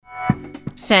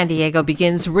San Diego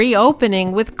begins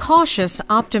reopening with cautious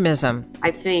optimism.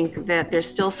 I think that there's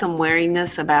still some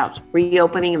wariness about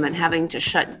reopening and then having to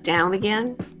shut down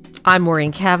again. I'm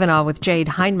Maureen Cavanaugh with Jade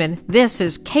Hindman. This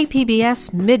is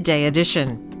KPBS Midday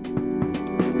Edition.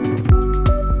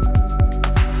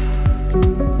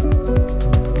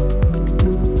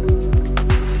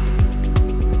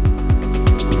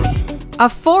 A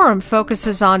forum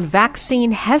focuses on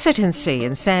vaccine hesitancy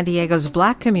in San Diego's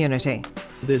Black community.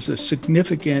 There's a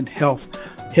significant health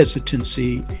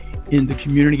hesitancy in the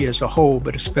community as a whole,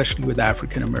 but especially with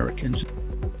African Americans.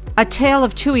 A tale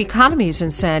of two economies in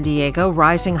San Diego,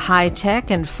 rising high-tech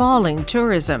and falling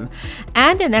tourism,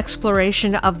 and an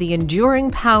exploration of the enduring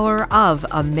power of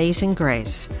Amazing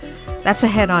Grace. That's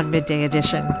ahead on Midday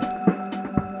Edition.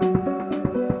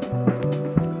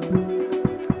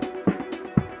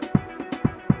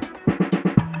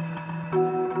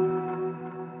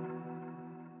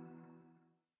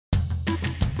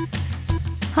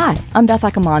 Hi, I'm Beth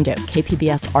Accomando,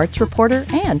 KPBS arts reporter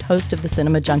and host of the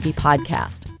Cinema Junkie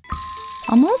podcast.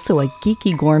 I'm also a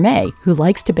geeky gourmet who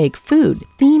likes to bake food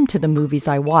themed to the movies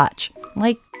I watch,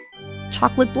 like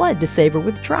chocolate blood to savor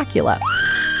with Dracula,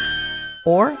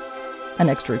 or an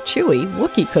extra chewy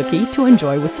Wookiee cookie to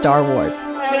enjoy with Star Wars.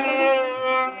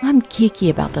 I'm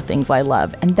geeky about the things I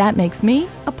love, and that makes me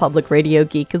a public radio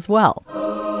geek as well.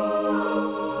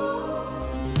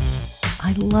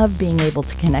 I love being able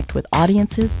to connect with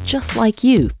audiences just like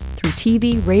you through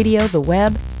TV, radio, the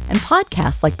web, and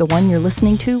podcasts like the one you're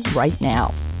listening to right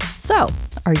now. So,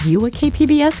 are you a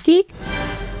KPBS geek?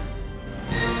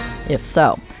 If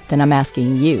so, then I'm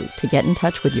asking you to get in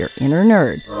touch with your inner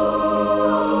nerd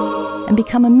and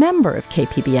become a member of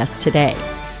KPBS today.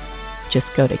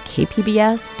 Just go to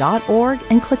kpbs.org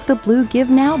and click the blue Give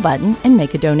Now button and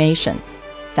make a donation.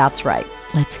 That's right,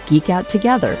 let's geek out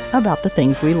together about the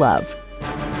things we love.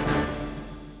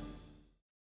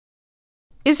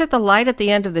 Is it the light at the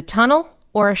end of the tunnel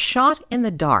or a shot in the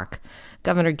dark?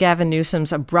 Governor Gavin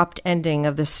Newsom's abrupt ending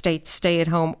of the state's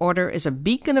stay-at-home order is a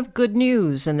beacon of good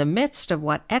news in the midst of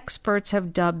what experts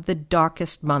have dubbed the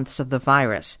darkest months of the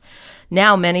virus.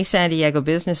 Now many San Diego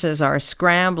businesses are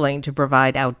scrambling to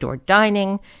provide outdoor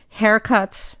dining,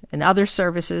 haircuts, and other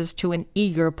services to an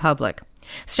eager public.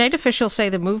 State officials say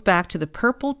the move back to the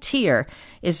purple tier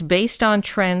is based on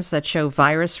trends that show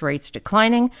virus rates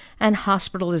declining and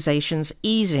hospitalizations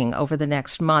easing over the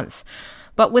next month.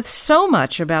 But with so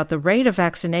much about the rate of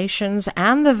vaccinations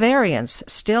and the variants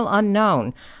still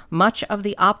unknown, much of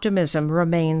the optimism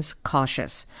remains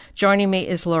cautious. Joining me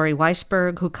is Lori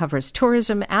Weisberg, who covers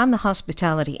tourism and the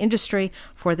hospitality industry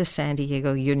for the San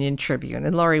Diego Union Tribune.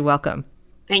 And Lori, welcome.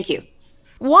 Thank you.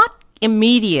 What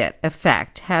immediate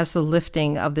effect has the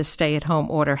lifting of the stay-at-home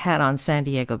order had on San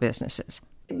Diego businesses?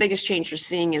 The biggest change you're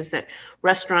seeing is that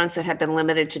restaurants that have been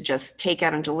limited to just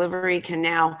takeout and delivery can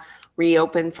now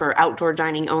reopen for outdoor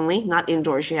dining only, not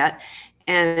indoors yet.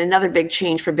 And another big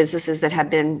change for businesses that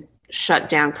have been shut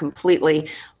down completely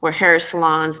were hair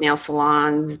salons, nail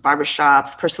salons,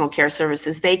 barbershops, personal care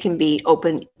services. They can be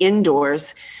open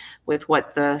indoors with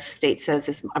what the state says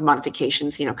is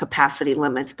modifications, capacity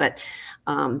limits, but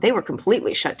they were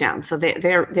completely shut down. So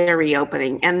they're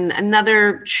reopening. And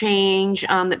another change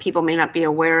that people may not be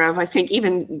aware of, I think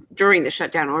even during the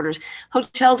shutdown orders,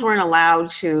 hotels weren't allowed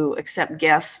to accept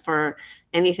guests for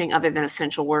anything other than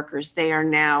essential workers. They are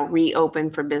now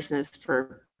reopened for business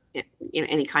for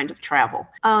any kind of travel.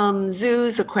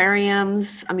 Zoos,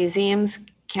 aquariums, museums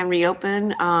can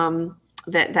reopen.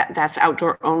 That's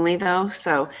outdoor only though.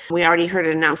 So we already heard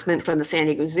an announcement from the San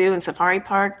Diego Zoo and Safari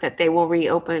Park that they will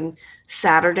reopen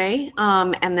Saturday.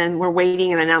 And then we're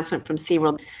waiting an announcement from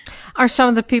SeaWorld. Are some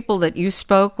of the people that you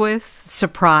spoke with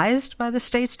surprised by the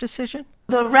state's decision?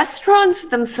 The restaurants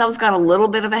themselves got a little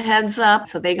bit of a heads up.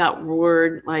 So they got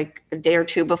word like a day or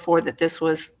two before that this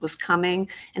was coming.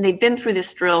 And they've been through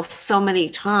this drill so many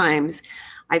times.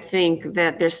 I think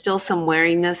that there's still some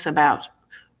wariness about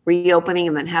reopening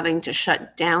and then having to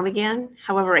shut down again.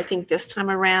 However, I think this time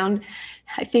around,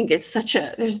 I think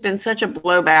there's been such a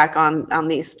blowback on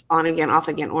these on again, off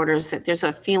again orders that there's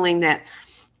a feeling that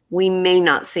we may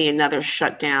not see another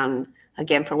shutdown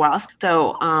again for a while.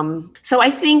 So I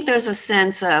think there's a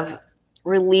sense of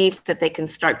relief that they can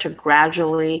start to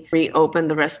gradually reopen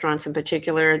the restaurants in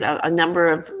particular. A number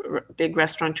of big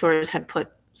restaurateurs had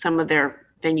put some of their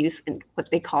venues in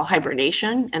what they call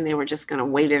hibernation, and they were just going to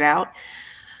wait it out.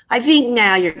 I think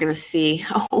now you're going to see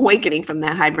awakening from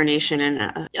that hibernation.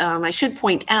 And I should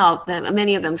point out that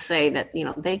many of them say that,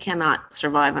 they cannot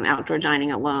survive on outdoor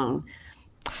dining alone.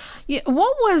 Yeah,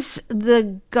 what was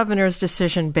the governor's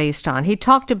decision based on? He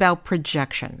talked about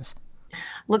projections.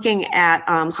 looking at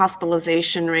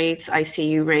hospitalization rates,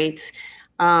 ICU rates,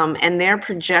 and they're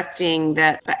projecting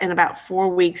that in about 4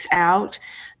 weeks out,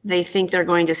 they think they're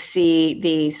going to see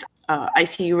these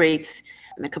ICU rates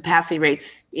and the capacity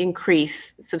rates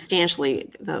increase substantially.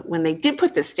 When they did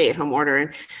put this stay-at-home order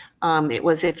in, it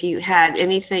was if you had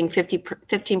anything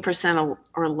 15%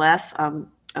 or less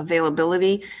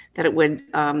availability, that it would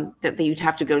that you'd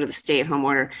have to go to the stay-at-home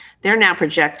order. They're now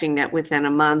projecting that within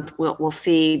a month we'll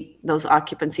see those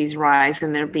occupancies rise,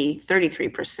 and there'll be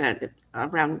 33%,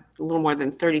 around a little more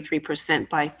than 33%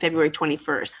 by February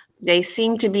 21st. They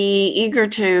seem to be eager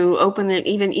to open it,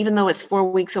 even though it's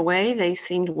 4 weeks away. They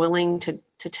seemed willing to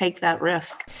take that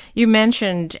risk. You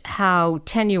mentioned how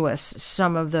tenuous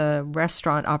some of the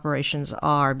restaurant operations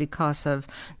are because of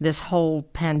this whole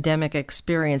pandemic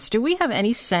experience. Do we have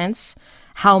any sense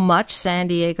how much San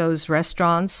Diego's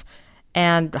restaurants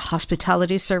and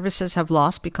hospitality services have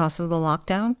lost because of the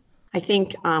lockdown? I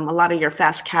think a lot of your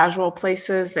fast casual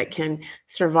places that can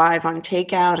survive on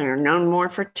takeout and are known more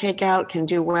for takeout can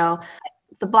do well.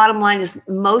 The bottom line is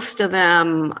most of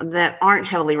them that aren't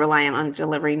heavily reliant on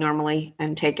delivery normally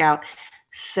and takeout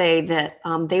say that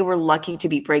they were lucky to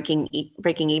be breaking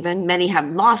even. Many have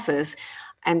losses,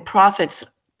 and profits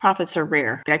are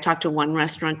rare. I talked to one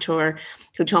restaurateur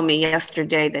who told me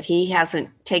yesterday that he hasn't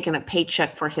taken a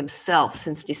paycheck for himself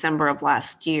since December of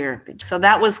last year. So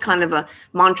that was kind of a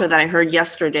mantra that I heard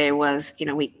yesterday was,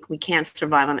 we can't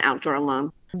survive on outdoor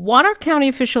alone. What are county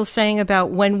officials saying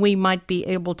about when we might be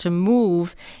able to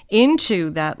move into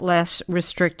that less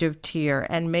restrictive tier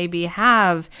and maybe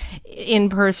have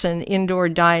in-person indoor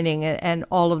dining and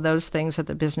all of those things that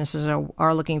the businesses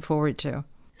are looking forward to?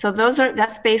 So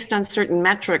that's based on certain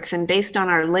metrics, and based on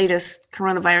our latest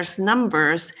coronavirus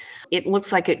numbers, it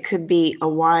looks like it could be a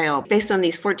while. Based on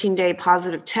these 14-day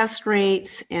positive test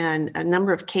rates and a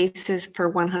number of cases per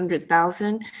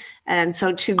 100,000. And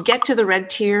so to get to the red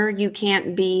tier, you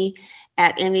can't be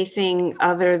at anything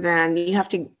other than you have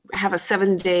to have a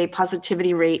 7-day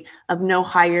positivity rate of no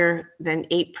higher than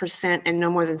 8% and no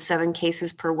more than 7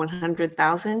 cases per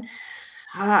 100,000.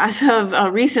 As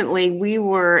of recently, we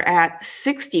were at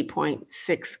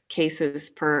 60.6 cases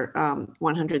per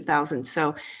 100,000.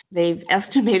 So they've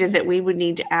estimated that we would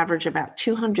need to average about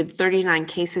 239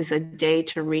 cases a day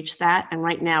to reach that. And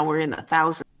right now we're in the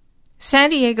thousands.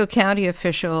 San Diego County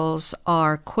officials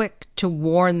are quick to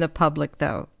warn the public,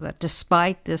 though, that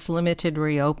despite this limited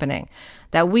reopening,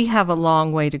 that we have a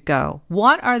long way to go.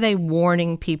 What are they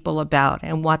warning people about,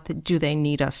 and what do they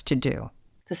need us to do?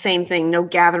 The same thing, no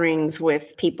gatherings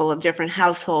with people of different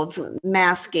households,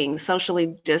 masking,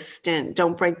 socially distant,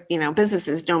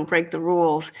 businesses don't break the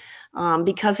rules,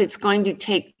 because it's going to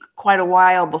take quite a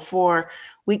while before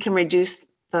we can reduce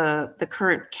the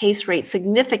current case rate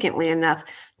significantly enough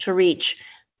to reach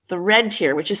the red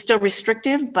tier, which is still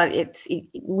restrictive, but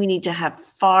we need to have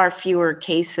far fewer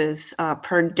cases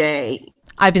per day.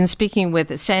 I've been speaking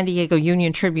with San Diego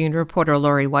Union Tribune reporter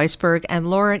Lori Weisberg. And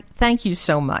Lori, thank you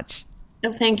so much.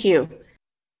 No, thank you.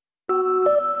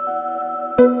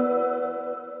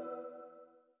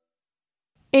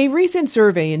 A recent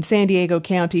survey in San Diego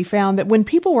County found that when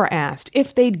people were asked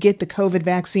if they'd get the COVID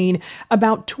vaccine,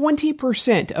 about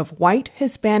 20% of white,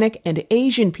 Hispanic, and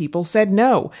Asian people said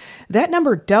no. That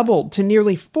number doubled to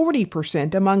nearly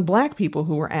 40% among Black people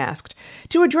who were asked.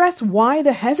 To address why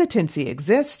the hesitancy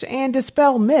exists and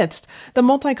dispel myths, the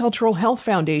Multicultural Health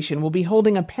Foundation will be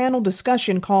holding a panel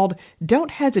discussion called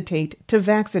Don't Hesitate to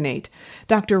Vaccinate.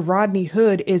 Dr. Rodney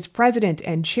Hood is president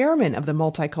and chairman of the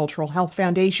Multicultural Health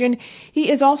Foundation. He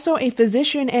is also a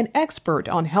physician and expert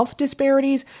on health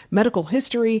disparities, medical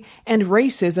history, and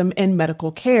racism in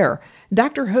medical care.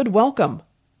 Dr. Hood, welcome.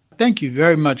 Thank you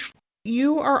very much.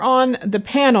 You are on the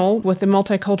panel with the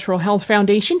Multicultural Health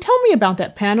Foundation. Tell me about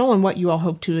that panel and what you all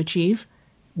hope to achieve.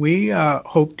 We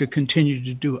hope to continue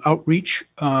to do outreach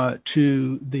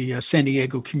to the San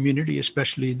Diego community,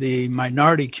 especially the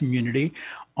minority community,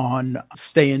 on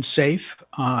staying safe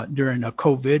during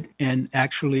COVID and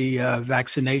actually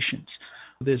vaccinations.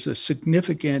 There's a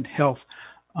significant health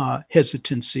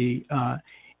hesitancy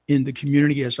in the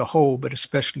community as a whole, but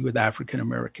especially with African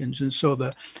Americans. And so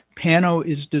the panel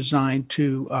is designed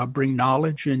to bring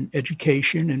knowledge and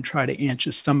education and try to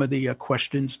answer some of the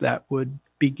questions that would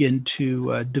begin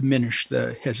to diminish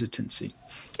the hesitancy.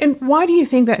 And why do you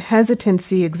think that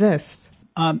hesitancy exists?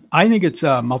 I think it's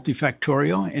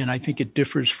multifactorial, and I think it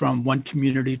differs from one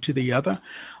community to the other.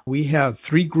 We have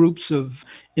 3 groups of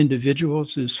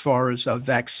individuals as far as a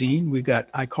vaccine.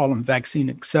 I call them vaccine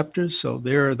acceptors. So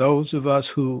there are those of us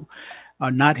who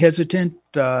are not hesitant,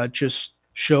 just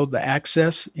show the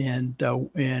access and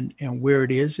where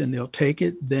it is, and they'll take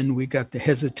it. Then we got the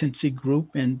hesitancy group,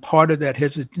 and part of that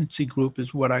hesitancy group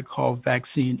is what I call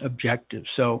vaccine objective.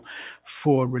 So,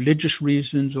 for religious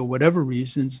reasons or whatever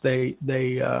reasons, they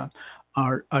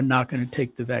are not going to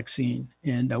take the vaccine.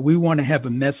 And we want to have a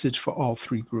message for all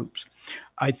three groups.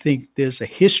 I think there's a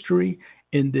history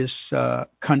in this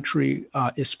country,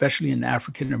 especially in the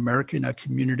African American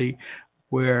community,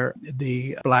 where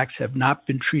the Blacks have not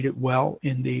been treated well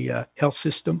in the health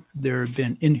system. There have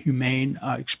been inhumane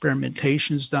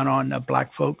experimentations done on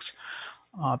Black folks.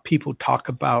 People talk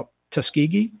about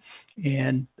Tuskegee,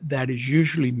 and that is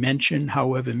usually mentioned.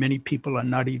 However, many people are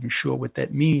not even sure what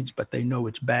that means, but they know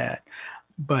it's bad.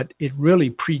 But it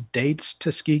really predates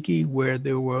Tuskegee, where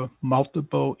there were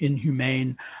multiple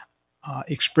inhumane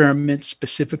experiments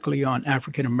specifically on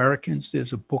African Americans.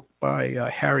 There's a book by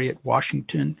Harriet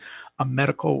Washington, A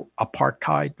Medical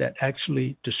Apartheid, that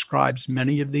actually describes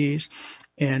many of these.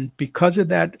 And because of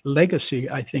that legacy,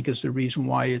 I think is the reason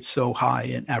why it's so high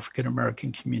in African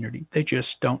American community. They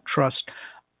just don't trust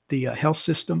the health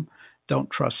system, don't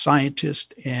trust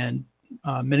scientists, and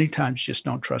many times just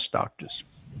don't trust doctors.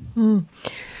 Mm.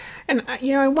 And,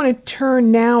 I want to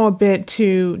turn now a bit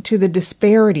to the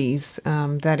disparities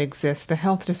that exist, the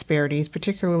health disparities,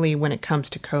 particularly when it comes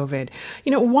to COVID.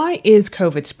 Why is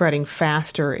COVID spreading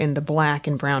faster in the Black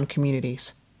and brown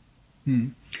communities?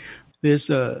 There's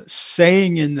a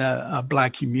saying in the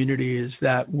Black community is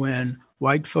that when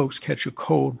white folks catch a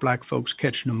cold, Black folks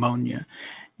catch pneumonia.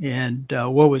 And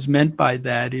what was meant by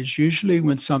that is usually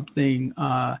when something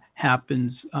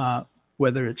happens,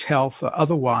 whether it's health or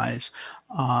otherwise,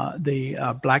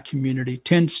 the Black community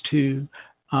tends to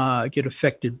get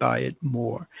affected by it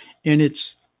more. And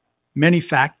it's many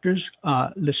factors.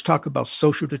 Let's talk about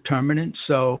social determinants.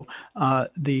 So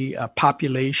the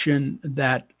population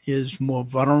that is more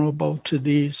vulnerable to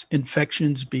these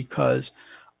infections because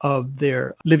of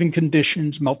their living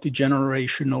conditions,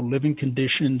 multi-generational living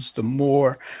conditions, the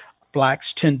more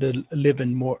Blacks tend to live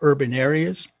in more urban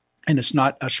areas, and it's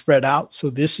not spread out. So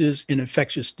this is an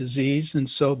infectious disease. And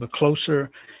so the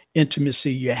closer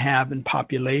intimacy you have in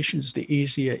populations, the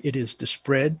easier it is to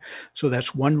spread. So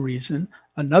that's one reason.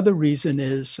 Another reason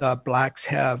is Blacks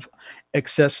have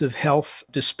excessive health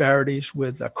disparities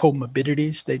with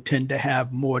comorbidities. They tend to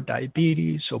have more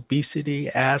diabetes, obesity,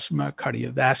 asthma,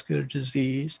 cardiovascular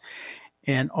disease.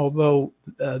 And although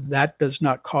that does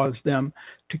not cause them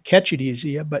to catch it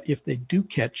easier, but if they do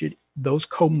catch it, those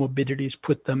comorbidities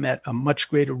put them at a much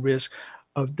greater risk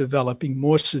of developing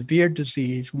more severe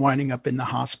disease, winding up in the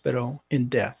hospital in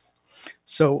death.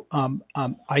 So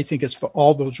I think it's for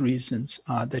all those reasons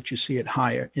that you see it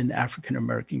higher in the African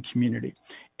American community.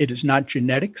 It is not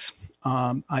genetics.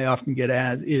 I often get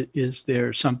asked, is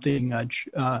there something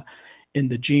in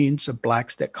the genes of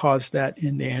Blacks that cause that?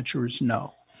 And the answer is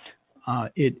no.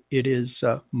 It is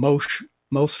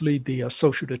mostly the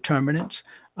social determinants.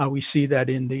 We see that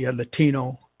in the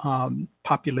Latino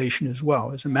population as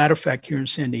well. As a matter of fact, here in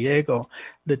San Diego,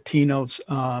 Latinos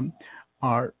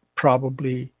are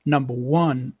probably number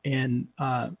one in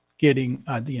getting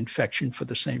the infection for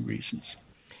the same reasons.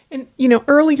 And,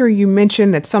 earlier you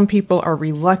mentioned that some people are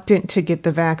reluctant to get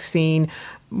the vaccine.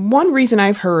 One reason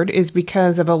I've heard is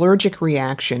because of allergic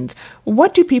reactions.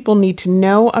 What do people need to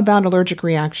know about allergic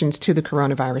reactions to the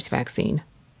coronavirus vaccine?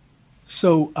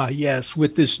 So, yes,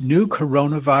 with this new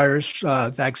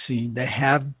coronavirus vaccine, they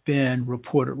have been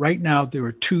reported. Right now, there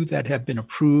are two that have been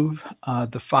approved,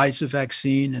 the Pfizer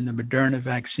vaccine and the Moderna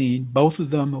vaccine. Both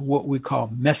of them are what we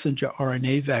call messenger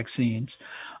RNA vaccines.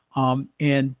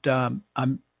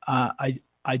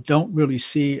 I don't really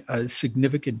see a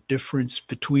significant difference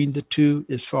between the two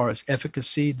as far as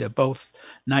efficacy. They're both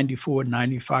 94,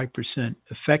 95%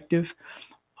 effective.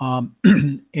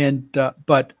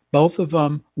 But both of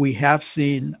them, we have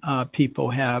seen people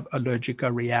have allergic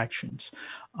reactions.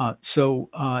 So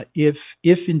if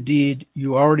indeed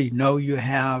you already know you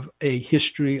have a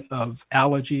history of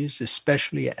allergies,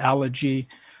 especially allergy,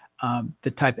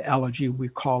 the type of allergy we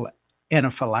call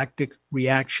anaphylactic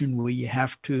reaction, where you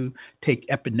have to take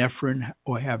epinephrine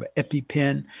or have an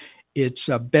EpiPen, it's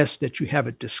best that you have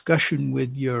a discussion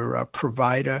with your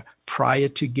provider prior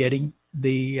to getting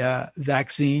the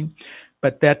vaccine.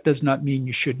 But that does not mean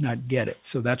you should not get it.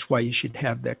 So that's why you should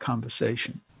have that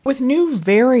conversation. With new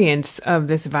variants of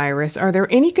this virus, are there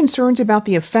any concerns about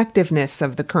the effectiveness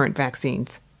of the current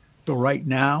vaccines? So right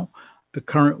now, the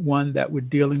current one that we're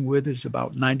dealing with is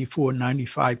about 94,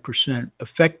 95%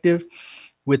 effective.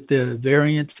 With the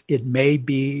variants, it may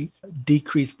be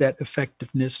decrease that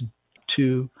effectiveness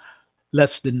to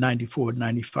less than 94,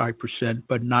 95%,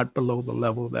 but not below the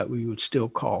level that we would still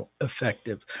call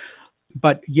effective.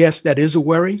 But yes, that is a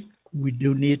worry. We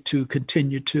do need to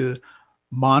continue to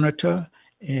monitor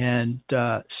and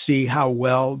see how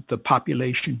well the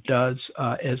population does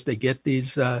as they get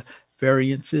these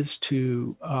variances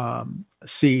to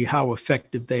see how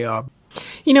effective they are.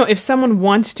 If someone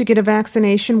wants to get a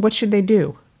vaccination, what should they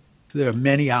do? There are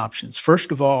many options.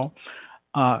 First of all,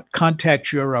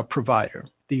 contact your provider.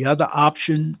 The other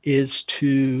option is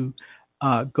to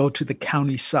go to the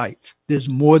county sites. There's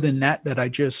more than that I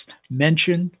just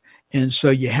mentioned. And so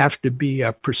you have to be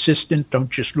persistent. Don't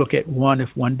just look at one.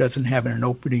 If one doesn't have an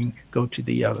opening, go to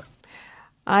the other.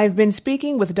 I've been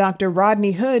speaking with Dr.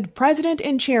 Rodney Hood, President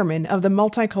and Chairman of the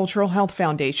Multicultural Health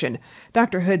Foundation.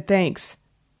 Dr. Hood, thanks.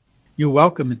 You're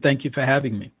welcome, and thank you for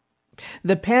having me.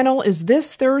 The panel is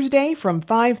this Thursday from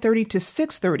 5:30 to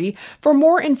 6:30. For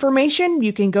more information,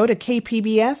 you can go to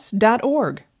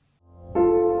kpbs.org.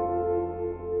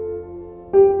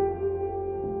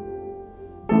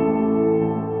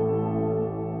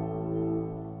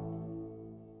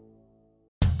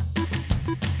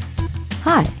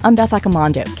 Hi, I'm Beth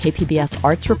Accomando, KPBS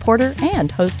arts reporter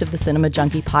and host of the Cinema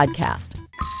Junkie podcast.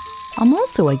 I'm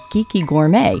also a geeky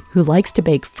gourmet who likes to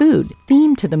bake food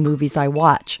themed to the movies I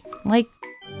watch, like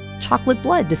chocolate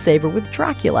blood to savor with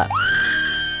Dracula,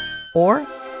 or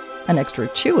an extra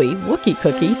chewy Wookiee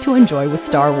cookie to enjoy with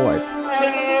Star Wars.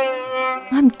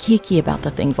 I'm geeky about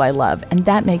the things I love, and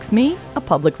that makes me a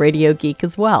public radio geek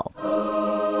as well.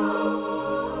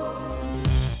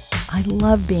 I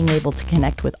love being able to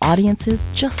connect with audiences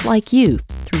just like you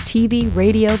through TV,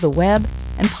 radio, the web,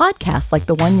 and podcasts like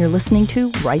the one you're listening to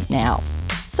right now.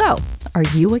 So, are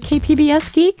you a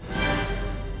KPBS geek?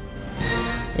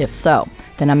 If so,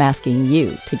 then I'm asking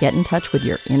you to get in touch with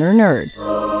your inner nerd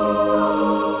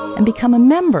and become a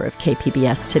member of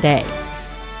KPBS today.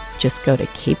 Just go to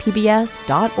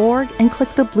kpbs.org and click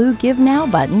the blue Give Now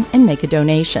button and make a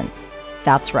donation.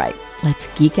 That's right, let's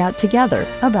geek out together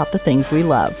about the things we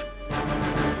love.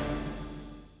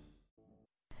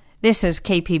 This is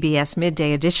KPBS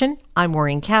Midday Edition. I'm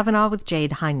Maureen Cavanaugh with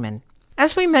Jade Heinman.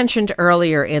 As we mentioned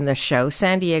earlier in the show,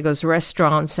 San Diego's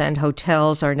restaurants and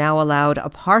hotels are now allowed a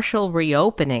partial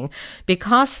reopening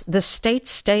because the state's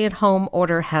stay-at-home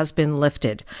order has been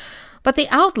lifted. But the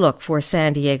outlook for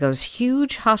San Diego's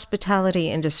huge hospitality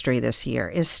industry this year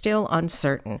is still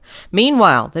uncertain.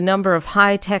 Meanwhile, the number of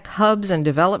high-tech hubs and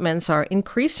developments are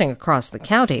increasing across the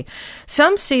county.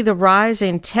 Some see the rise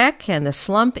in tech and the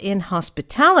slump in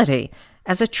hospitality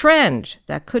as a trend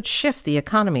that could shift the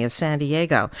economy of San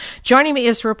Diego. Joining me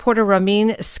is reporter Ramin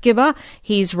Skiba.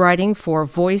 He's writing for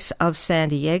Voice of San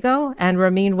Diego. And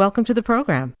Ramin, welcome to the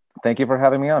program. Thank you for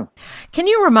having me on. Can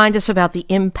you remind us about the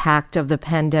impact of the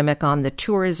pandemic on the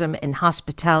tourism and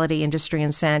hospitality industry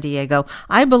in San Diego?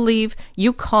 I believe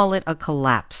you call it a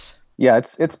collapse. Yeah,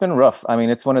 it's been rough. I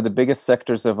mean, it's one of the biggest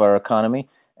sectors of our economy,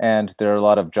 and there are a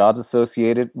lot of jobs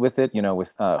associated with it,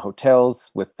 with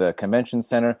hotels, with the convention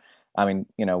center. I mean,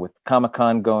 with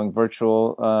Comic-Con going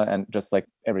virtual and just like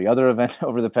every other event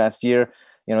over the past year,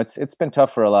 it's been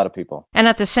tough for a lot of people. And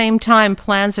at the same time,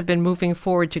 plans have been moving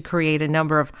forward to create a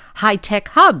number of high-tech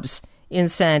hubs in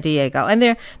San Diego. And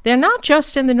they're not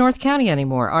just in the North County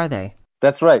anymore, are they?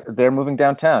 That's right. They're moving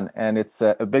downtown, and it's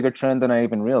a bigger trend than I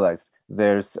even realized.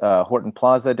 There's Horton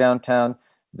Plaza downtown.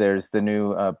 There's the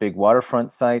new big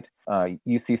waterfront site.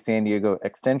 UC San Diego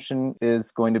Extension is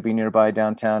going to be nearby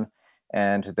downtown.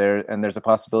 And there's a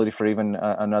possibility for even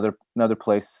another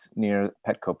place near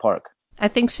Petco Park. I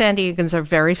think San Diegans are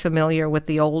very familiar with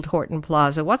the old Horton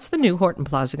Plaza. What's the new Horton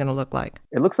Plaza going to look like?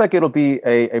 It looks like it'll be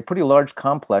a pretty large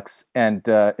complex, and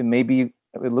it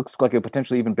looks like it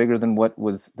potentially even bigger than what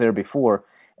was there before.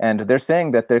 And they're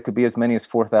saying that there could be as many as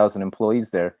 4,000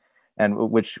 employees there, and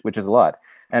which is a lot.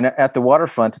 And at the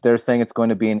waterfront, they're saying it's going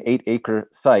to be an 8-acre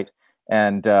site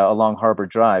and along Harbor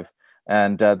Drive.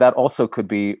 And that also could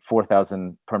be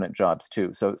 4,000 permanent jobs,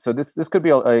 too. So this could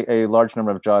be a large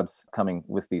number of jobs coming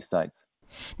with these sites.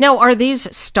 Now, are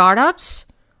these startups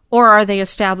or are they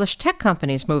established tech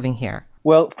companies moving here?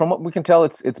 Well, from what we can tell,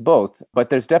 it's both. But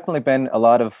there's definitely been a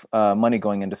lot of money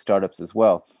going into startups as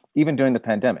well, even during the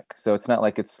pandemic. So it's not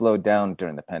like it's slowed down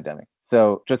during the pandemic.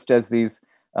 So just as these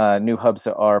new hubs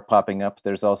are popping up,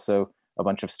 there's also a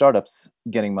bunch of startups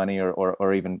getting money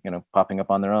or even popping up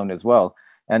on their own as well.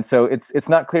 And so it's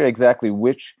not clear exactly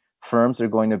which firms are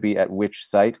going to be at which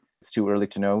site. It's too early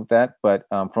to know that. But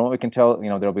from what we can tell,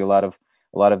 there'll be a lot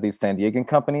of these San Diegan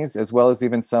companies, as well as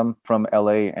even some from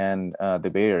LA and the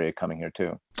Bay Area coming here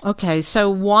too. Okay, so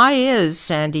why is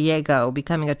San Diego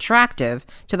becoming attractive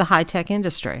to the high-tech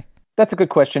industry? That's a good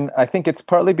question. I think it's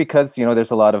partly because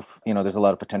there's a lot of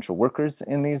potential workers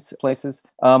in these places.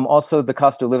 Also, the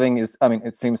cost of living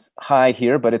it seems high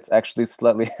here, but it's actually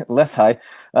slightly less high.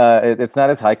 It's not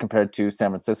as high compared to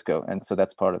San Francisco, and so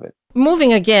that's part of it.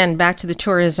 Moving again back to the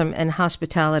tourism and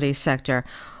hospitality sector.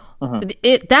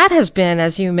 That has been,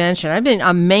 as you mentioned,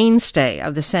 a mainstay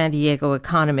of the San Diego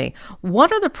economy.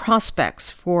 What are the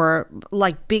prospects for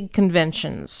big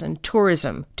conventions and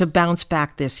tourism to bounce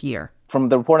back this year? From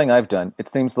the reporting I've done, it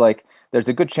seems like there's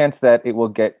a good chance that it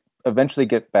will eventually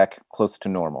get back close to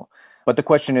normal. But the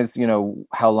question is,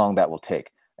 how long that will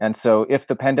take. And so if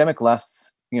the pandemic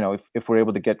lasts, if we're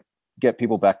able to get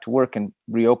people back to work and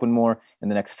reopen more in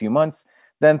the next few months,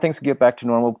 then things can get back to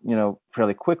normal,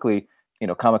 fairly quickly.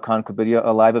 Comic-Con could be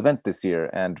a live event this year.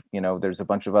 And, there's a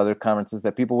bunch of other conferences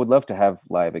that people would love to have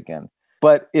live again.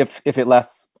 But if it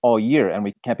lasts all year and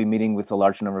we can't be meeting with a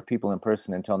large number of people in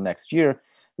person until next year,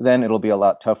 then it'll be a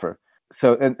lot tougher.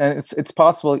 So, and it's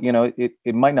possible,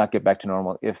 it might not get back to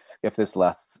normal if this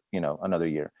lasts, another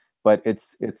year. But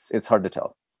it's hard to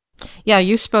tell. Yeah,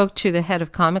 you spoke to the head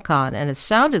of Comic-Con, and it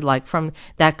sounded like from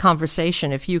that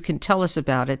conversation, if you can tell us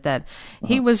about it, that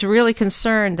he was really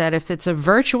concerned that if it's a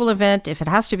virtual event, if it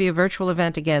has to be a virtual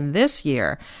event again this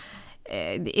year,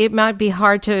 it might be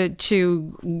hard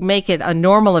to make it a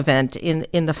normal event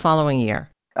in the following year.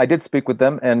 I did speak with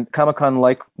them, and Comic-Con,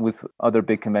 like with other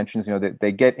big conventions,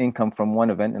 they get income from one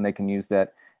event and they can use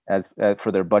that as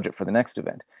for their budget for the next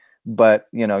event. But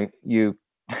you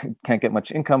can't get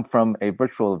much income from a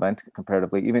virtual event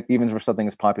comparatively, even for something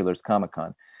as popular as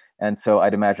Comic-Con. And so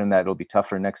I'd imagine that it'll be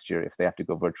tougher next year if they have to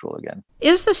go virtual again.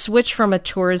 Is the switch from a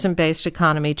tourism-based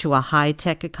economy to a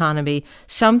high-tech economy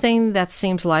something that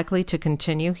seems likely to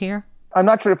continue here? I'm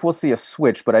not sure if we'll see a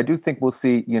switch, but I do think we'll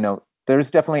see,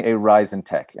 there's definitely a rise in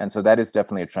tech. And so that is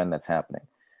definitely a trend that's happening.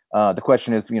 The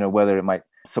question is, whether it might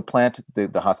supplant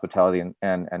the hospitality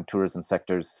and tourism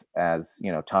sectors as,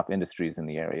 top industries in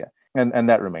the area. And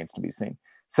that remains to be seen.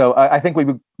 So I think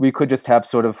we could just have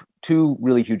sort of two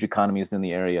really huge economies in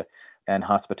the area, and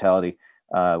hospitality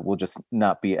will just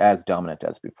not be as dominant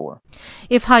as before.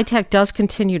 If high tech does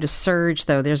continue to surge,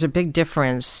 though, there's a big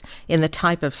difference in the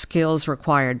type of skills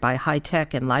required by high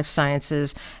tech and life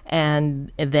sciences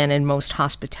and then in most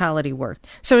hospitality work.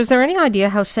 So is there any idea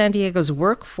how San Diego's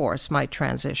workforce might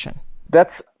transition?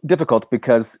 That's difficult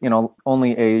because,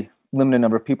 only a limited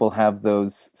number of people have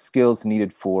those skills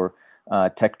needed for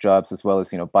tech jobs, as well as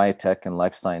biotech and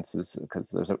life sciences, because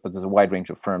there's a wide range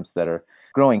of firms that are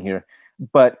growing here.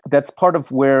 But that's part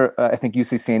of where I think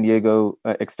UC San Diego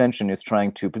Extension is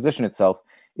trying to position itself,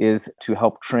 is to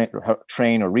help train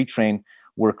or retrain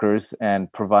workers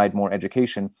and provide more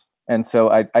education. And so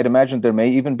I'd imagine there may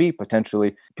even be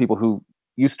potentially people who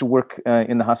used to work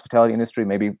in the hospitality industry,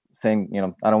 maybe saying,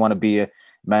 I don't want to be a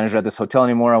manager at this hotel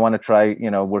anymore. I want to try,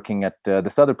 working at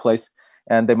this other place.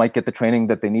 And they might get the training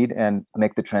that they need and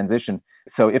make the transition.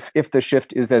 So if the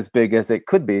shift is as big as it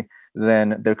could be,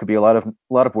 then there could be a lot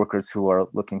of workers who are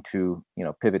looking to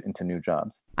pivot into new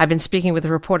jobs. I've been speaking with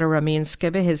reporter Ramin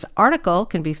Skiba. His article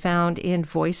can be found in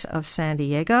Voice of San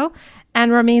Diego.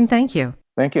 And Ramin, thank you.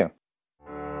 Thank you.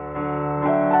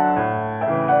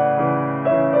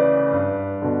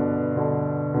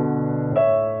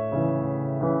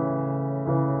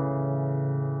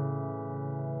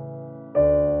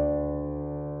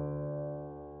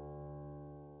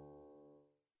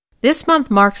 This month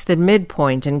marks the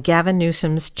midpoint in Gavin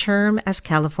Newsom's term as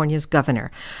California's governor.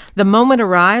 The moment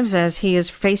arrives as he is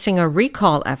facing a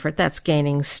recall effort that's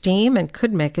gaining steam and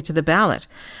could make it to the ballot.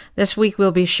 This week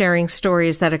we'll be sharing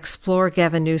stories that explore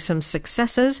Gavin Newsom's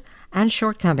successes and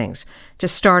shortcomings. To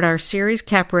start our series,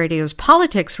 Cap Radio's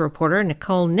politics reporter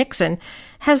Nicole Nixon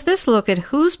has this look at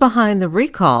who's behind the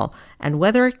recall and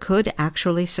whether it could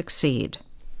actually succeed.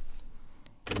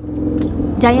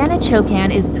 Diana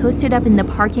Chokan is posted up in the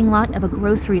parking lot of a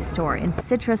grocery store in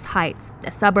Citrus Heights,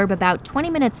 a suburb about 20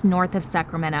 minutes north of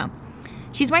Sacramento.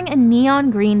 She's wearing a neon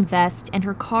green vest, and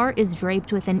her car is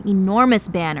draped with an enormous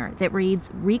banner that reads,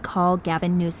 "Recall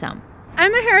Gavin Newsom."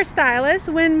 I'm a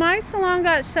hairstylist. When my salon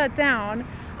got shut down,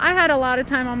 I had a lot of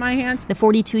time on my hands. The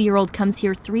 42-year-old comes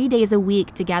here 3 days a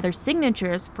week to gather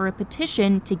signatures for a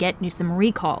petition to get Newsom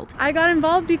recalled. I got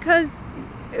involved because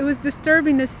it was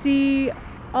disturbing to see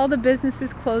all the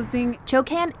businesses closing.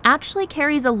 Chokan actually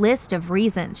carries a list of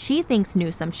reasons she thinks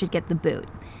Newsom should get the boot.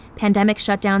 Pandemic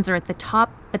shutdowns are at the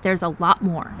top, but there's a lot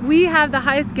more. We have the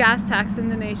highest gas tax in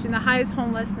the nation, the highest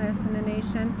homelessness in the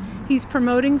nation. He's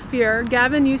promoting fear.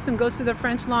 Gavin Newsom goes to the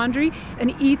French Laundry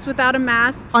and eats without a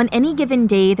mask. On any given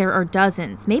day, there are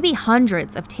dozens, maybe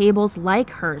hundreds of tables like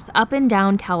hers up and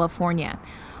down California.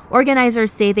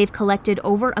 Organizers say they've collected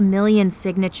over 1 million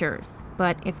signatures,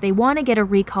 but if they want to get a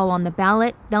recall on the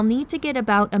ballot, they'll need to get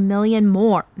about 1 million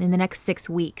more in the next 6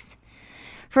 weeks.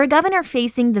 For a governor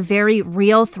facing the very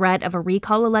real threat of a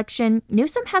recall election,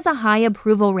 Newsom has a high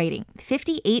approval rating,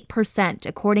 58%,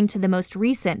 according to the most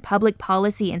recent Public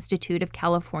Policy Institute of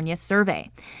California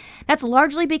survey. That's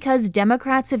largely because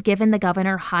Democrats have given the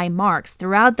governor high marks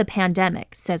throughout the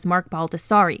pandemic, says Mark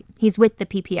Baldessari. He's with the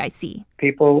PPIC.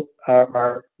 People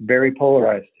are very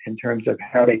polarized in terms of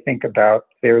how they think about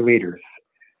their leaders.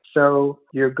 So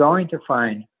you're going to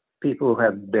find people who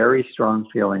have very strong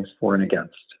feelings for and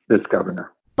against this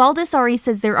governor. Baldessari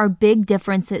says there are big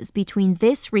differences between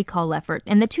this recall effort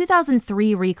and the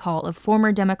 2003 recall of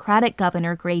former Democratic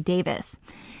Governor Gray Davis.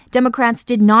 Democrats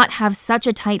did not have such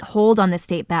a tight hold on the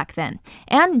state back then,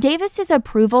 and Davis's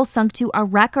approval sunk to a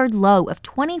record low of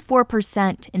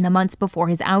 24% in the months before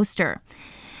his ouster.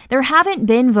 There haven't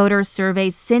been voter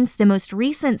surveys since the most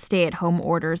recent stay-at-home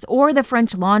orders or the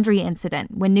French Laundry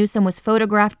incident, when Newsom was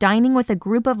photographed dining with a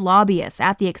group of lobbyists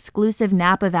at the exclusive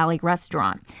Napa Valley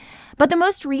restaurant. But the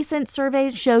most recent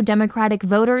surveys show Democratic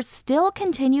voters still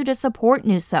continue to support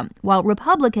Newsom, while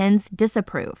Republicans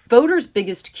disapprove. Voters'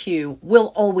 biggest cue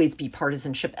will always be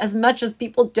partisanship, as much as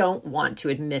people don't want to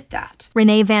admit that.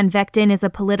 Renee Van Vechten is a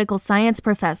political science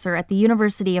professor at the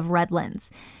University of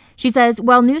Redlands. She says,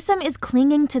 while Newsom is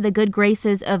clinging to the good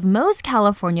graces of most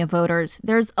California voters,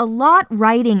 there's a lot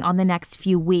riding on the next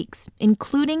few weeks,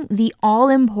 including the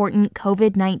all-important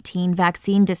COVID-19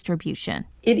 vaccine distribution.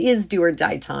 It is do or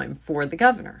die time for the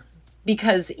governor,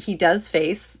 because he does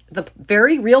face the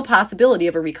very real possibility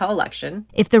of a recall election.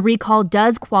 If the recall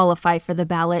does qualify for the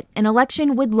ballot, an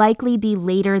election would likely be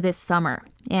later this summer.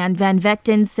 And Van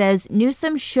Vechten says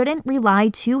Newsom shouldn't rely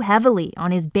too heavily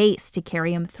on his base to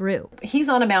carry him through. He's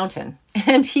on a mountain,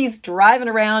 and he's driving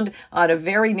around on a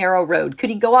very narrow road.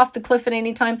 Could he go off the cliff at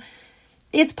any time?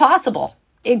 It's possible.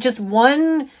 Just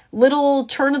one little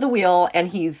turn of the wheel, and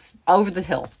he's over the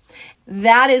hill.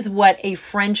 That is what a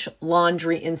French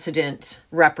Laundry incident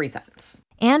represents.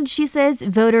 And she says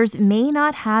voters may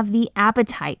not have the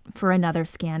appetite for another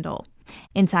scandal.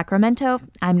 In Sacramento,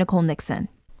 I'm Nicole Nixon.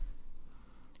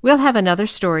 We'll have another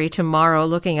story tomorrow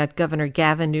looking at Governor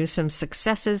Gavin Newsom's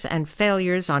successes and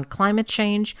failures on climate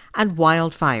change and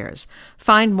wildfires.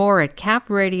 Find more at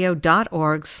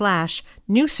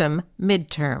capradio.org/Newsom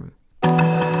midterm.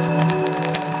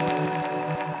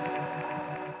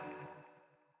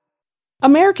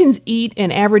 Americans eat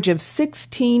an average of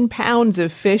 16 pounds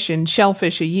of fish and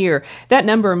shellfish a year. That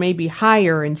number may be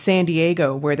higher in San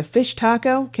Diego, where the fish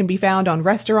taco can be found on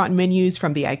restaurant menus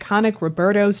from the iconic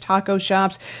Roberto's taco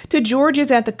shops to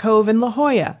George's at the Cove in La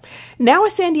Jolla. Now a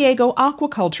San Diego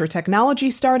aquaculture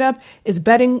technology startup is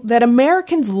betting that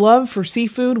Americans' love for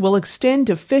seafood will extend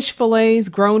to fish fillets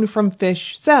grown from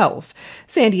fish cells.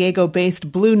 San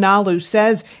Diego-based Blue Nalu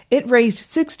says it raised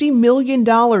 $60 million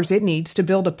it needs to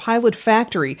build a pilot factory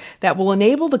that will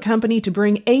enable the company to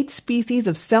bring 8 species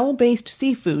of cell-based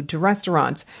seafood to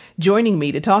restaurants. Joining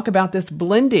me to talk about this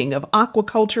blending of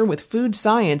aquaculture with food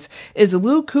science is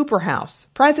Lou Cooperhouse,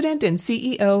 president and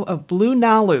CEO of Blue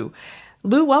Nalu.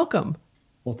 Lou, welcome.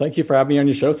 Well, thank you for having me on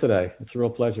your show today. It's a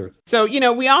real pleasure. So,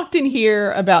 we often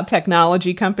hear about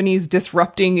technology companies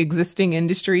disrupting existing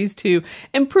industries to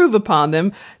improve upon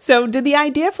them. So did the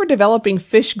idea for developing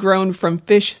fish grown from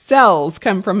fish cells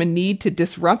come from a need to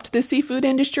disrupt the seafood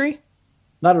industry?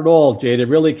 Not at all, Jade. It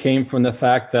really came from the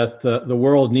fact that the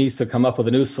world needs to come up with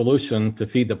a new solution to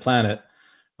feed the planet.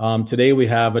 Today, we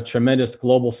have a tremendous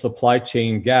global supply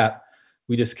chain gap.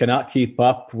 We just cannot keep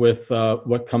up with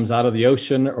what comes out of the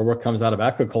ocean or what comes out of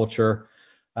aquaculture,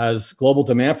 as global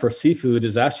demand for seafood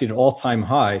is actually at an all-time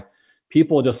high.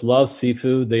 People just love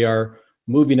seafood. They are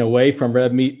moving away from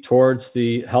red meat towards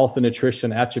the health and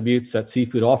nutrition attributes that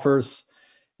seafood offers.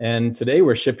 And today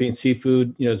we're shipping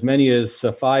seafood, as many as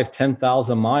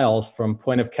 5,000-10,000 miles from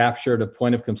point of capture to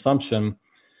point of consumption.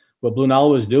 What Blue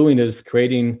Nalu is doing is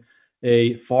creating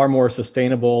a far more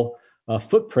sustainable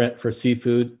footprint for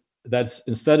seafood that's,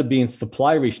 instead of being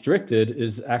supply restricted,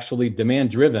 is actually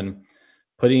demand driven,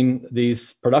 putting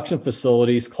these production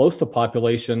facilities close to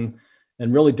population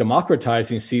and really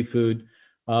democratizing seafood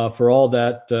for all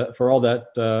that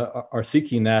are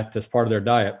seeking that as part of their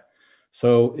diet.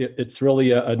 So it's really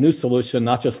a new solution,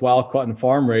 not just wild caught and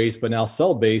farm raised, but now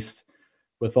cell based,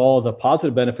 with all the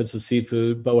positive benefits of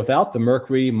seafood, but without the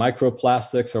mercury,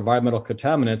 microplastics, or environmental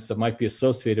contaminants that might be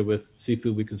associated with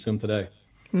seafood we consume today.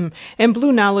 And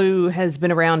Blue Nalu has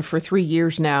been around for 3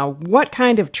 years now. What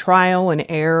kind of trial and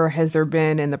error has there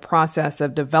been in the process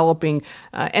of developing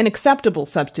an acceptable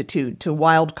substitute to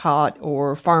wild-caught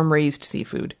or farm-raised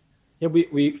seafood?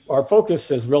 Yeah, our focus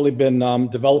has really been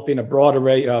developing a broad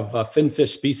array of fin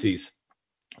fish species.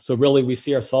 So really, we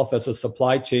see ourselves as a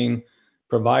supply chain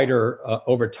provider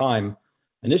over time.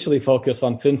 Initially focused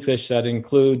on fin fish that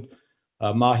include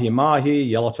mahi-mahi,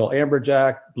 yellowtail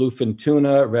amberjack, bluefin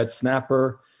tuna, red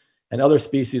snapper, and other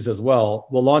species as well.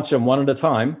 We'll launch them one at a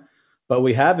time, but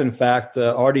we have in fact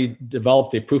already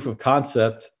developed a proof of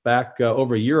concept back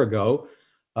over a year ago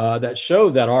that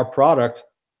showed that our product,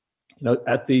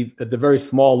 at the very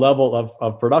small level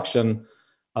of production,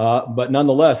 but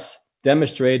nonetheless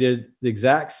demonstrated the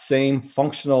exact same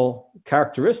functional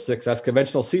characteristics as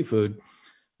conventional seafood.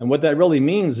 And what that really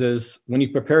means is when you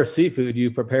prepare seafood,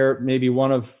 you prepare it maybe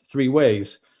one of three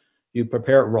ways. You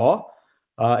prepare it raw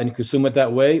and you consume it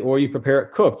that way, or you prepare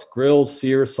it cooked, grilled,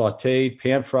 seared, sauteed,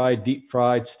 pan-fried,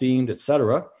 deep-fried, steamed,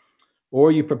 etc.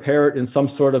 Or you prepare it in some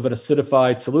sort of an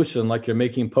acidified solution like you're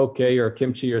making poke or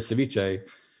kimchi or ceviche.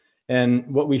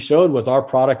 And what we showed was our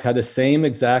product had the same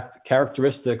exact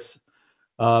characteristics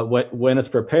when it's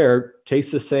prepared,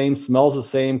 tastes the same, smells the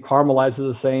same, caramelizes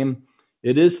the same.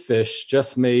 It is fish,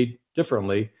 just made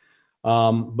differently,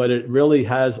 but it really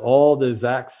has all the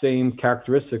exact same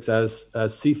characteristics as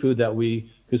seafood that we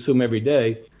consume every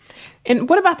day. And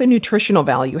what about the nutritional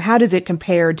value? How does it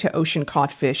compare to ocean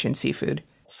caught fish and seafood?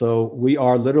 So we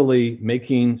are literally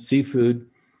making seafood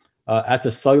at the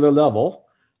cellular level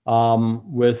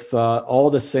with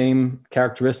all the same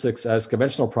characteristics as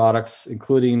conventional products,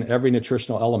 including every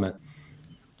nutritional element.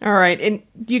 All right. And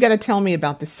you got to tell me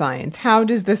about the science. How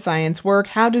does the science work?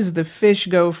 How does the fish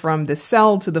go from the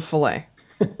cell to the fillet?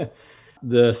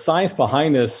 The science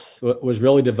behind this was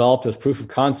really developed as proof of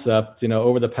concept,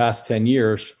 over the past 10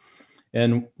 years.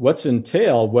 And what's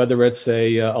entailed, whether it's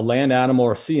a land animal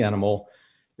or a sea animal,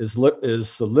 is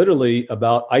literally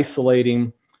about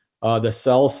isolating the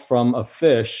cells from a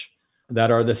fish that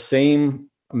are the same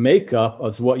makeup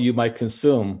as what you might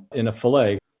consume in a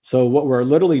fillet. So what we're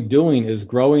literally doing is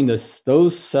growing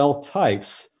those cell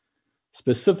types.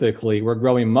 Specifically, we're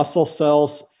growing muscle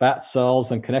cells, fat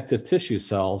cells, and connective tissue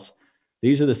cells.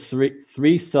 These are the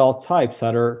three cell types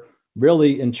that are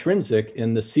really intrinsic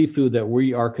in the seafood that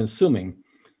we are consuming.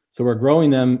 So we're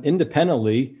growing them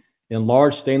independently in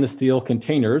large stainless steel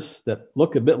containers that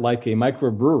look a bit like a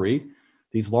microbrewery.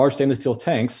 These large stainless steel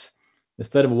tanks,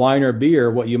 instead of wine or beer,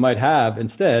 what you might have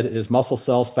instead is muscle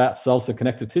cells, fat cells, and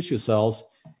connective tissue cells,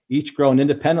 each grown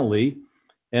independently,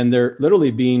 and they're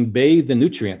literally being bathed in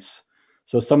nutrients.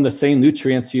 So some of the same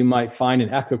nutrients you might find in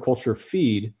aquaculture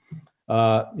feed,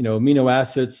 amino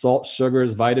acids, salt,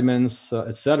 sugars, vitamins,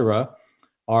 etc.,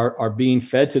 are being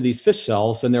fed to these fish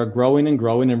cells, and they're growing and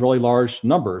growing in really large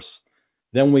numbers.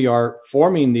 Then we are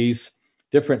forming these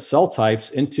different cell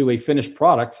types into a finished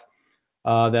product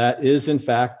that is, in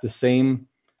fact, the same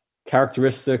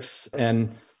characteristics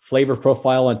and flavor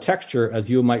profile and texture as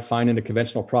you might find in a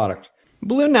conventional product.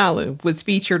 Blue Nalu was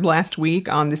featured last week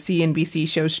on the CNBC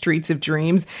show Streets of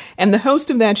Dreams, and the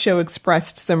host of that show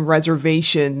expressed some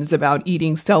reservations about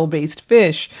eating cell-based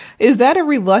fish. Is that a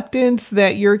reluctance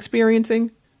that you're experiencing?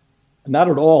 Not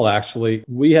at all, actually.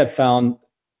 We have found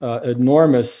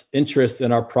enormous interest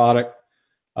in our product,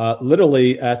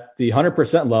 literally at the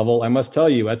 100% level. I must tell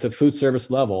you, at the food service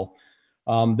level,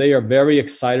 they are very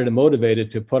excited and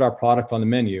motivated to put our product on the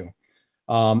menu.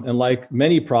 And like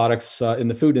many products in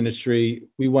the food industry,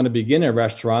 we want to begin in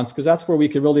restaurants because that's where we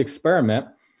can really experiment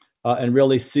and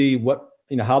really see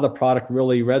how the product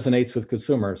really resonates with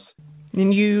consumers.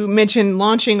 And you mentioned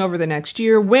launching over the next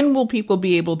year. When will people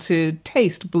be able to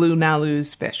taste Blue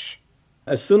Nalu's fish?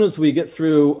 As soon as we get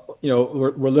through,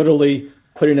 we're literally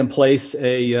putting in place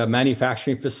a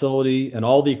manufacturing facility and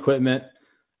all the equipment.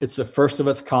 It's the first of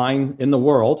its kind in the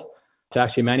world to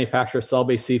actually manufacture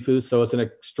cell-based seafood. So it's an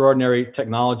extraordinary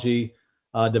technology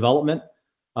development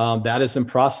that is in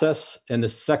process. And the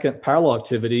second parallel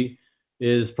activity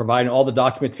is providing all the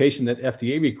documentation that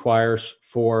FDA requires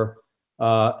for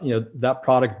that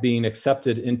product being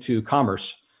accepted into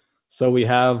commerce. So we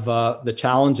have the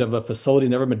challenge of a facility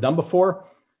never been done before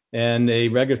and a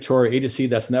regulatory agency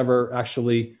that's never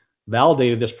actually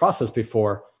validated this process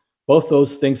before. Both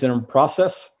those things are in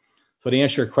process. So to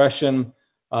answer your question,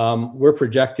 we're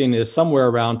projecting is somewhere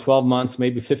around 12 months,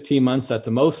 maybe 15 months at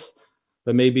the most,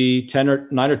 but maybe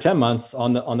 9 or 10 months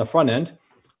on the front end,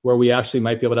 where we actually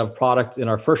might be able to have a product in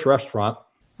our first restaurant.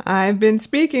 I've been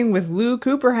speaking with Lou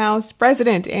Cooperhouse,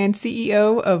 President and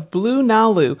CEO of Blue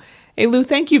Nalu. Hey, Lou,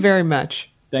 thank you very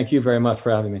much. Thank you very much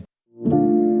for having me.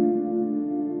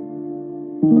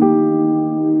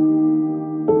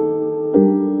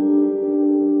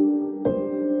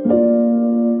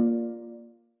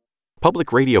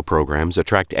 Public radio programs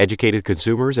attract educated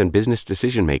consumers and business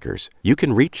decision makers. You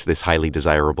can reach this highly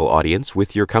desirable audience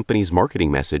with your company's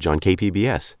marketing message on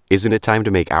KPBS. Isn't it time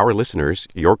to make our listeners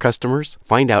your customers?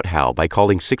 Find out how by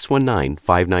calling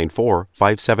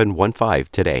 619-594-5715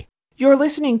 today. You're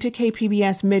listening to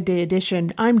KPBS Midday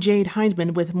Edition. I'm Jade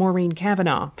Hindman with Maureen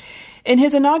Cavanaugh. In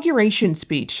his inauguration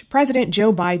speech, President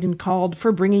Joe Biden called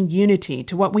for bringing unity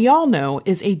to what we all know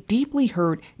is a deeply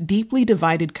hurt, deeply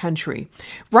divided country.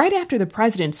 Right after the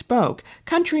president spoke,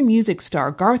 country music star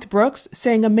Garth Brooks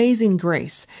sang Amazing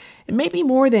Grace. And maybe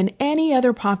more than any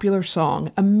other popular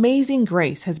song, Amazing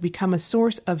Grace has become a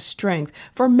source of strength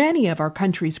for many of our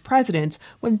country's presidents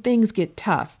when things get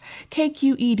tough.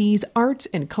 KQED's arts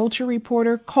and culture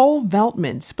reporter Cole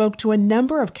Veltman spoke to a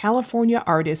number of California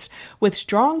artists with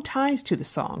strong ties to the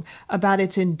song about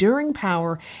its enduring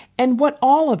power and what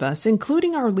all of us,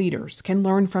 including our leaders, can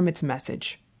learn from its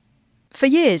message. For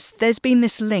years, there's been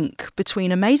this link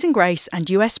between Amazing Grace and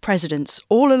US presidents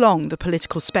all along the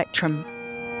political spectrum.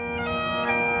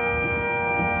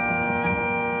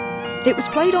 It was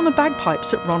played on the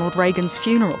bagpipes at Ronald Reagan's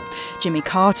funeral. Jimmy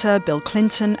Carter, Bill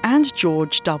Clinton and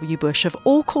George W. Bush have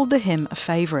all called the hymn a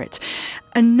favourite.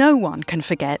 And no one can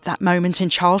forget that moment in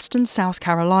Charleston, South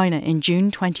Carolina in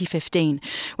June 2015,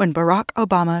 when Barack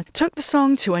Obama took the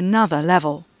song to another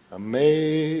level.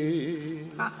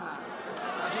 Amazing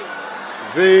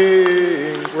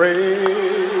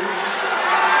grace,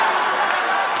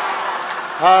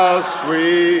 how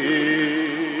sweet.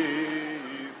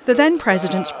 The then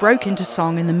president broke into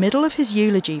song in the middle of his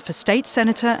eulogy for state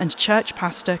senator and church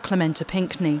pastor Clementa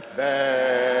Pinckney.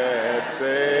 That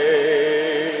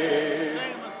saved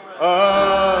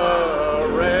a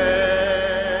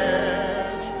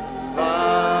wretch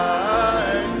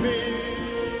like me.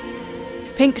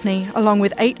 Pinckney, along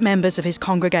with 8 members of his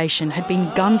congregation, had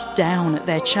been gunned down at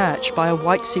their church by a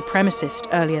white supremacist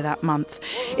earlier that month.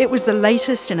 It was the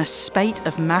latest in a spate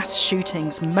of mass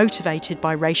shootings motivated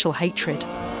by racial hatred.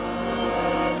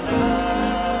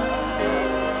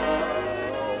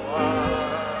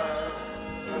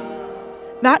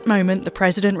 That moment, the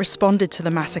president responded to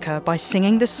the massacre by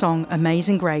singing the song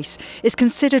Amazing Grace, is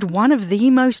considered one of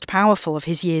the most powerful of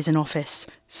his years in office.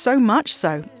 So much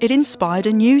so, it inspired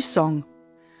a new song.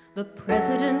 The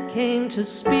president came to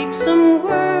speak some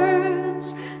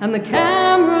words, and the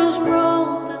cameras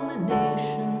rolled and the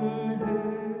nation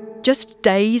heard. Just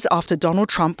days after Donald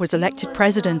Trump was elected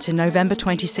president in November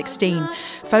 2016,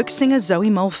 folk singer Zoe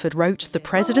Mulford wrote The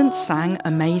President Sang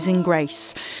Amazing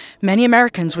Grace. Many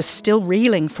Americans were still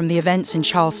reeling from the events in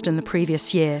Charleston the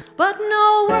previous year. But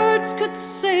no words could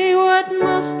say what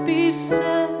must be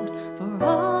said for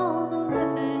all the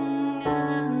living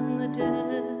and the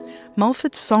dead.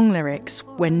 Mulford's song lyrics,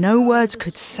 when no words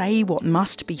could say what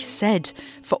must be said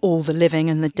for all the living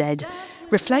and the dead,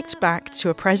 reflect back to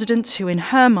a president who, in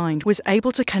her mind, was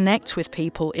able to connect with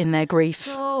people in their grief.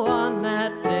 So on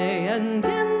that day and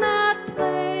in that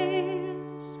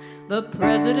place, the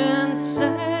president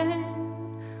sang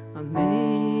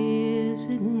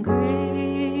Amazing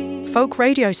Grace. Folk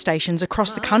radio stations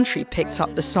across the country picked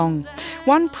up the song.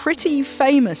 One pretty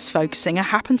famous folk singer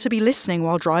happened to be listening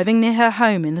while driving near her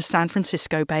home in the San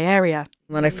Francisco Bay Area.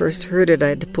 When I first heard it, I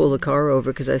had to pull the car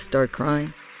over because I started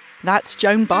crying. That's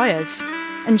Joan Baez.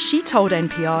 And she told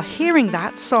NPR hearing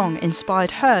that song inspired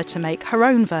her to make her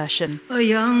own version. A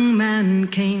young man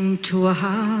came to a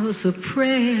house of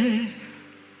prayer.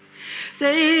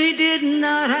 They did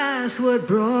not ask what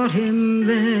brought him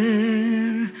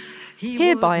there.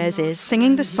 Here Baez is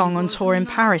singing the song on tour in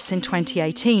Paris in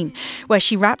 2018, where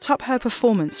she wrapped up her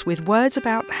performance with words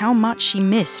about how much she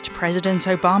missed President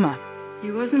Obama.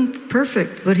 He wasn't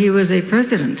perfect, but he was a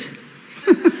president.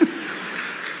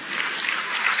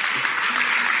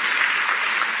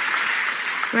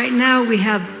 Right now we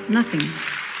have nothing.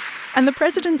 And The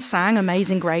President Sang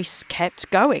Amazing Grace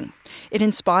kept going. It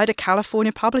inspired a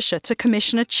California publisher to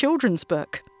commission a children's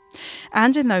book.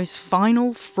 And in those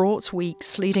final fraught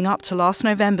weeks leading up to last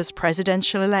November's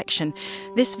presidential election,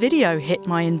 this video hit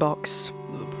my inbox.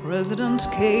 The president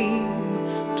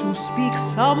came to speak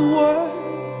some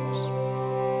words,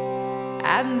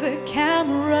 and the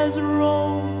cameras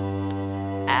rolled,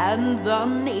 and the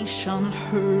nation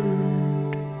heard.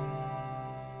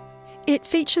 It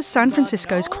features San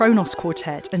Francisco's Kronos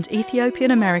Quartet and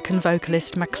Ethiopian-American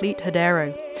vocalist Maklit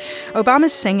Hedero.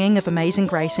 Obama's singing of Amazing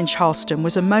Grace in Charleston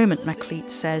was a moment, Maklit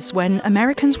says, when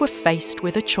Americans were faced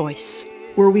with a choice.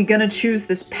 Were we going to choose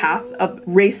this path of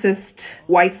racist,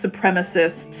 white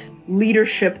supremacist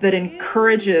leadership that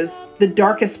encourages the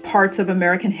darkest parts of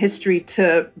American history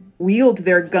to wield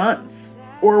their guns?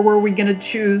 Or were we going to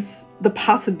choose the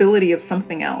possibility of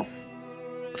something else?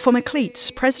 For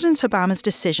McLeet, President Obama's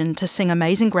decision to sing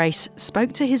Amazing Grace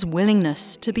spoke to his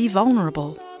willingness to be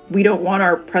vulnerable. We don't want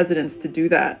our presidents to do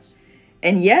that.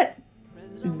 And yet,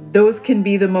 those can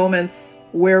be the moments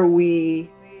where we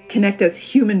connect as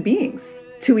human beings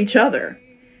to each other.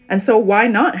 And so why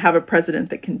not have a president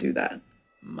that can do that?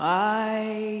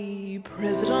 My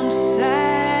president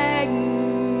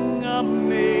sang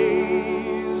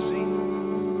Amazing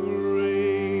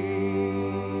Grace.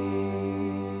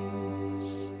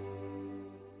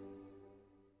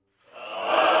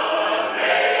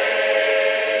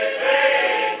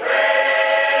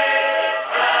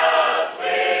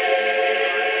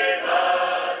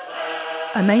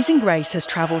 Amazing Grace has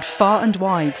travelled far and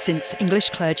wide since English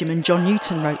clergyman John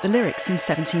Newton wrote the lyrics in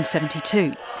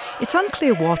 1772. It's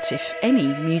unclear what, if any,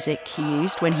 music he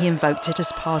used when he invoked it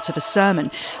as part of a sermon,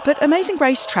 but Amazing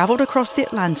Grace travelled across the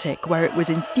Atlantic where it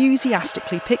was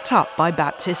enthusiastically picked up by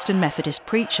Baptist and Methodist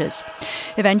preachers.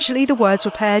 Eventually, the words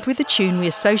were paired with the tune we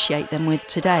associate them with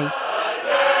today.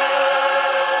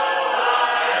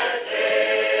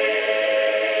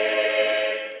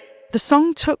 The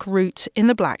song took root in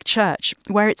the Black church,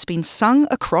 where it's been sung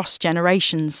across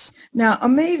generations. Now,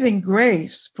 Amazing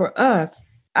Grace, for us,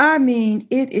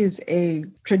 it is a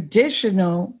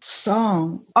traditional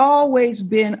song, always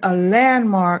been a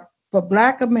landmark for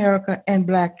Black America and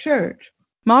Black church.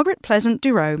 Margaret Pleasant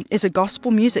Duro is a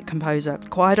gospel music composer,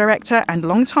 choir director, and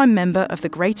longtime member of the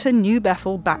Greater New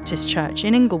Bethel Baptist Church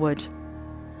in Inglewood.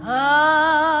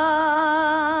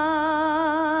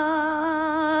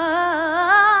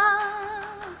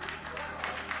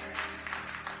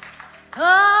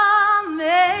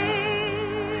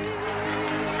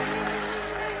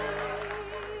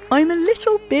 I'm a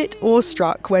little bit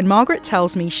awestruck when Margaret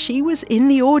tells me she was in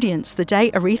the audience the day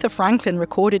Aretha Franklin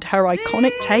recorded her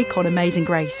iconic take on Amazing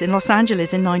Grace in Los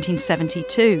Angeles in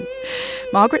 1972.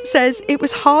 Margaret says it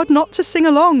was hard not to sing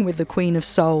along with the Queen of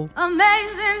Soul.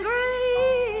 Amazing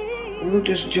Grace. We'll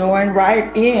just join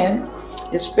right in,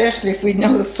 especially if we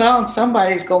know the song.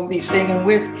 Somebody's going to be singing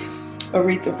with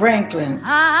Aretha Franklin.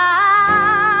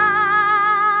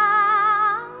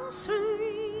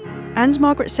 And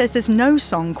Margaret says there's no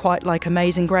song quite like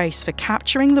Amazing Grace for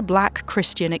capturing the Black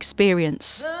Christian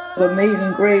experience.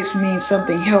 Amazing Grace means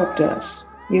something helped us.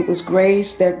 It was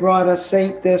grace that brought us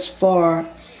safe thus far,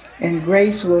 and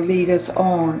grace will lead us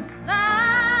on.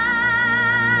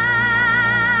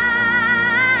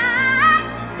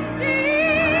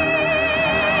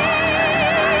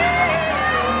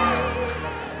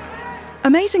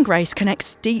 Amazing Grace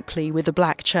connects deeply with the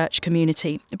Black church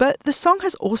community, but the song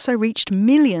has also reached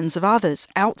millions of others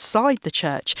outside the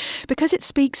church because it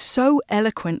speaks so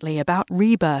eloquently about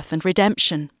rebirth and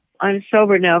redemption. I'm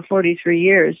sober now 43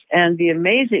 years, and the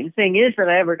amazing thing is that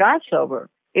I ever got sober.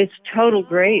 It's total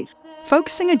grace. Folk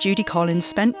singer Judy Collins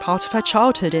spent part of her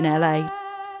childhood in LA.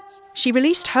 She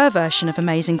released her version of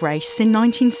Amazing Grace in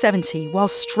 1970 while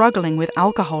struggling with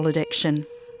alcohol addiction.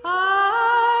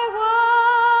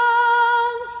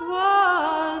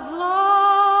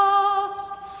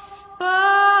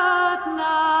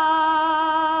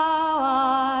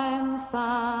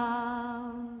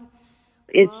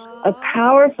 It's a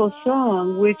powerful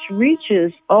song which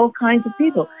reaches all kinds of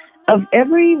people of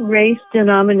every race,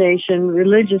 denomination,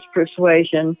 religious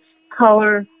persuasion,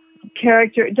 color,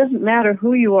 character. It doesn't matter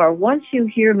who you are. Once you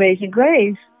hear Amazing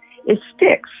Grace, it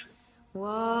sticks.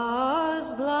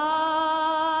 Was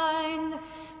blind,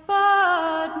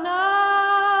 but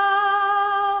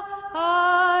now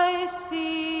I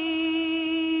see.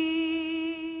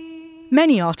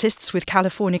 Many artists with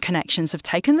California connections have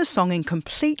taken the song in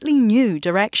completely new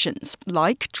directions,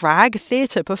 like drag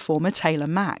theatre performer Taylor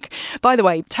Mack. By the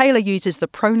way, Taylor uses the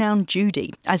pronoun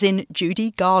Judy, as in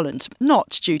Judy Garland,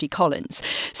 not Judy Collins.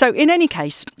 So in any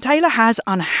case, Taylor has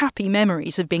unhappy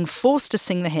memories of being forced to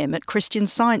sing the hymn at Christian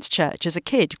Science Church as a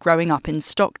kid growing up in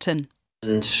Stockton.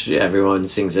 And everyone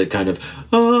sings it kind of,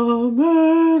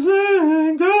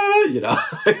 amazing God,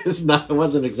 it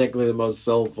wasn't exactly the most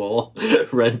soulful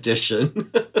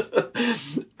rendition.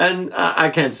 And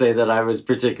I can't say that I was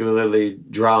particularly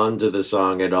drawn to the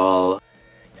song at all.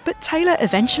 But Taylor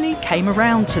eventually came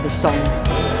around to the song.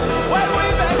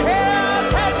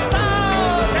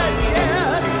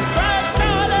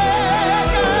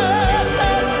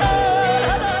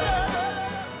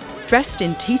 Dressed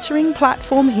in teetering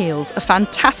platform heels, a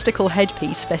fantastical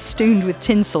headpiece festooned with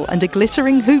tinsel and a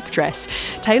glittering hoop dress,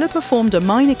 Taylor performed a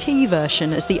minor key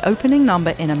version as the opening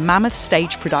number in a mammoth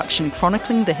stage production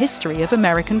chronicling the history of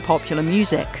American popular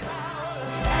music.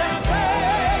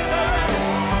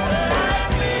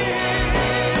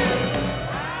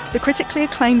 The critically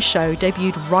acclaimed show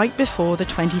debuted right before the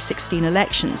 2016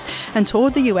 elections and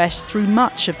toured the US through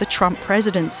much of the Trump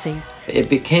presidency. It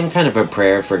became kind of a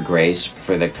prayer for grace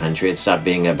for the country. It stopped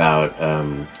being about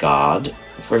God.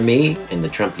 For me, in the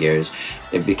Trump years,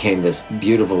 it became this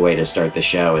beautiful way to start the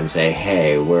show and say,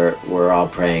 hey, we're all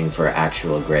praying for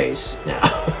actual grace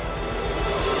now.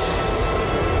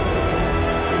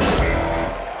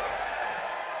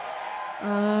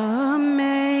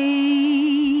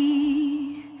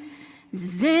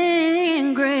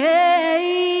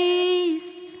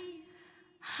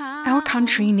 Our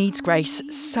country needs grace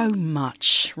so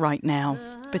much right now.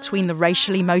 Between the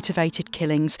racially motivated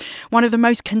killings, one of the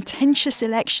most contentious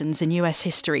elections in US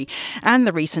history, and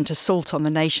the recent assault on the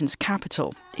nation's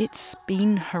capital, it's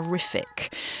been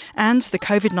horrific. And the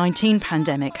COVID-19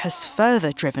 pandemic has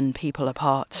further driven people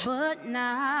apart. But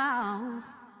now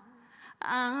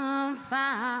I'm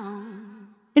found.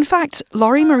 In fact,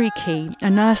 Laurie Marie Key, a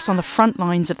nurse on the front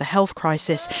lines of the health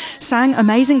crisis, sang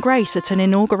Amazing Grace at an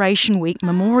Inauguration Week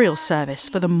memorial service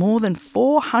for the more than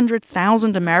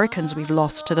 400,000 Americans we've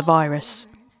lost to the virus.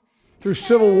 Through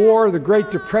Civil War, the Great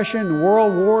Depression,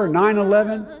 World War,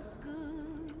 9/11,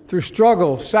 through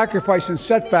struggle, sacrifice, and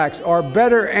setbacks, our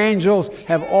better angels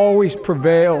have always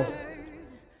prevailed.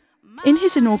 In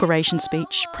his inauguration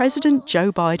speech, President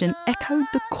Joe Biden echoed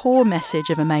the core message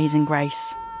of Amazing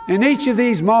Grace. In each of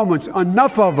these moments,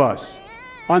 enough of us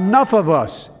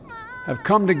have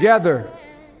come together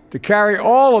to carry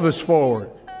all of us forward.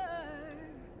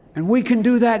 And we can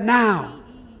do that now.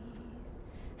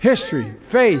 History,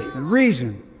 faith, and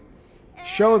reason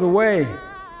show the way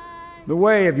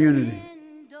of unity.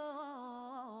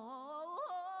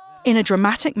 In a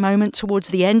dramatic moment towards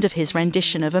the end of his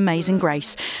rendition of Amazing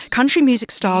Grace, country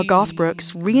music star Garth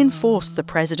Brooks reinforced the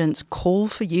president's call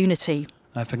for unity.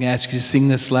 If I can ask you to sing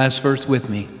this last verse with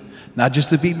me, not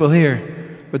just the people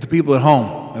here, but the people at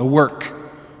home, at work,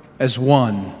 as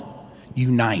one,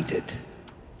 united.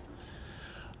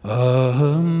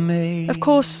 Of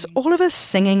course, all of us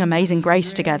singing Amazing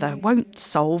Grace together won't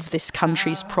solve this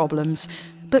country's problems,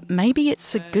 but maybe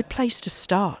it's a good place to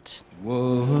start.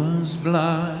 Was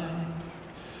blind,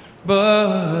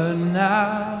 but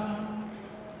now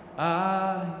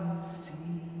I see.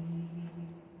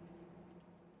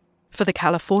 For the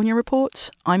California Report,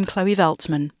 I'm Chloe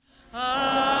Veltman.